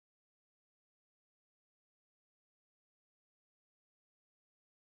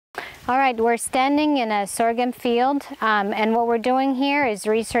All right, we're standing in a sorghum field, and what we're doing here is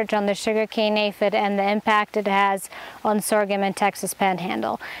research on the sugarcane aphid and the impact it has on sorghum in Texas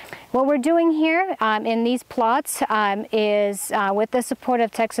Panhandle. What we're doing here in these plots is with the support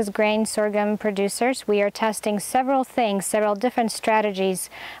of Texas Grain Sorghum Producers, we are testing several things, several different strategies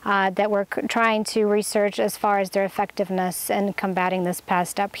that we're trying to research as far as their effectiveness in combating this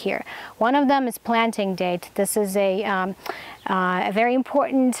pest up here. One of them is planting date. This is a very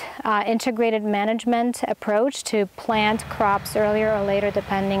important integrated management approach to plant crops earlier or later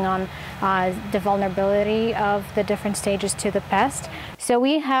depending on the vulnerability of the different stages to the pest. So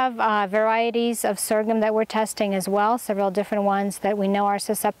we have varieties of sorghum that we're testing as well, several different ones that we know are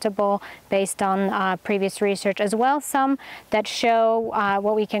susceptible based on previous research, as well as some that show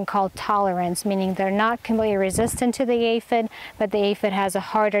what we can call tolerance, meaning they're not completely resistant to the aphid, but the aphid has a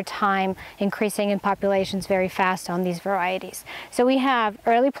harder time increasing in populations very fast on these varieties. So we have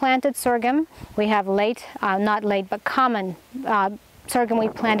early planted sorghum, we have late, not late, but common sorghum we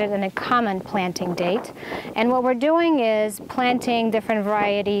planted in a common planting date. And what we're doing is planting different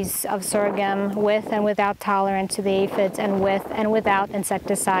varieties of sorghum with and without tolerance to the aphids and with and without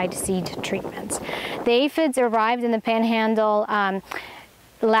insecticide seed treatments. The aphids arrived in the Panhandle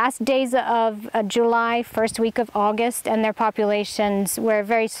last days of July, first week of August, and their populations were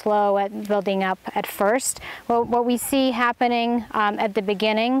very slow at building up at first. Well, what we see happening at the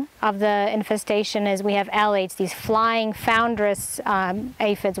beginning of the infestation is we have alates, these flying foundress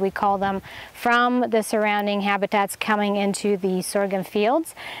aphids, we call them, from the surrounding habitats coming into the sorghum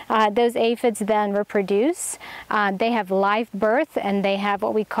fields. Those aphids then reproduce. They have live birth, and they have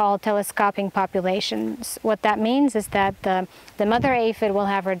what we call telescoping populations. What that means is that the mother aphid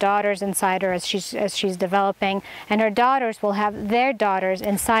will have her daughters inside her as she's developing, and her daughters will have their daughters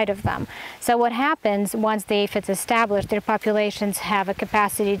inside of them. So what happens once the aphids establish, their populations have a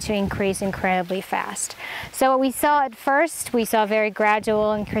capacity to increase incredibly fast. So what we saw at first, we saw very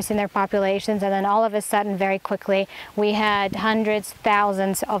gradual increase in their populations, and then all of a sudden, very quickly, we had hundreds,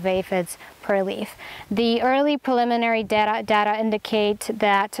 thousands of aphids per leaf. The early preliminary data indicate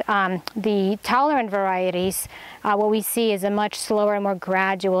that the tolerant varieties, what we see is a much slower and more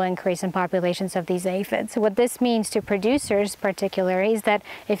gradual increase in populations of these aphids. So what this means to producers particularly is that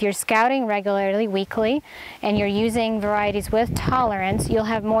if you're scouting regularly, weekly, and you're using varieties with tolerance, you'll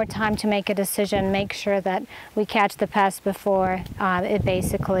have more time to make a decision, make sure that we catch the pest before it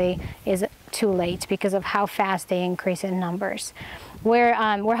basically is too late because of how fast they increase in numbers. We're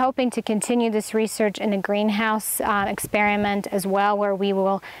hoping to continue this research in a greenhouse experiment as well, where we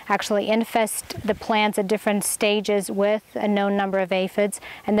will actually infest the plants at different stages with a known number of aphids,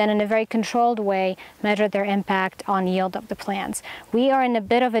 and then in a very controlled way measure their impact on yield of the plants. We are in a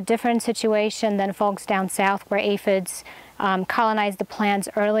bit of a different situation than folks down south where aphids colonize the plants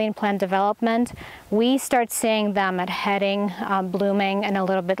early in plant development. We start seeing them at heading, blooming, and a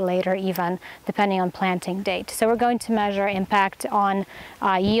little bit later even, depending on planting date. So we're going to measure impact on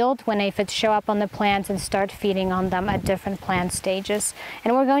yield when aphids show up on the plants and start feeding on them at different plant stages.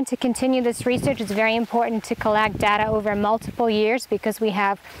 And we're going to continue this research. It's very important to collect data over multiple years because we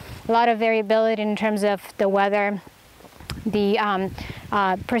have a lot of variability in terms of the weather, the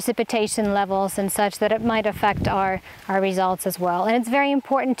precipitation levels and such, that it might affect our results as well. And it's very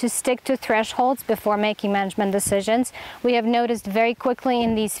important to stick to thresholds before making management decisions. We have noticed very quickly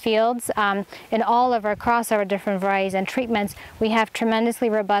in these fields, across our different varieties and treatments, we have tremendously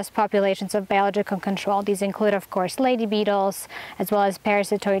robust populations of biological control. These include, of course, lady beetles, as well as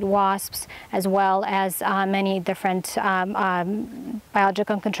parasitoid wasps, as well as many different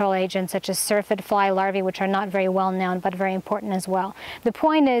biological control agents such as syrphid fly larvae, which are not very well known but very important as well. The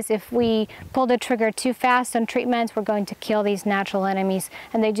point is, if we pull the trigger too fast on treatments, we're going to kill these natural enemies,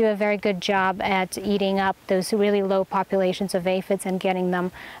 and they do a very good job at eating up those really low populations of aphids and getting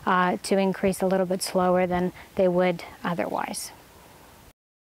them to increase a little bit slower than they would otherwise.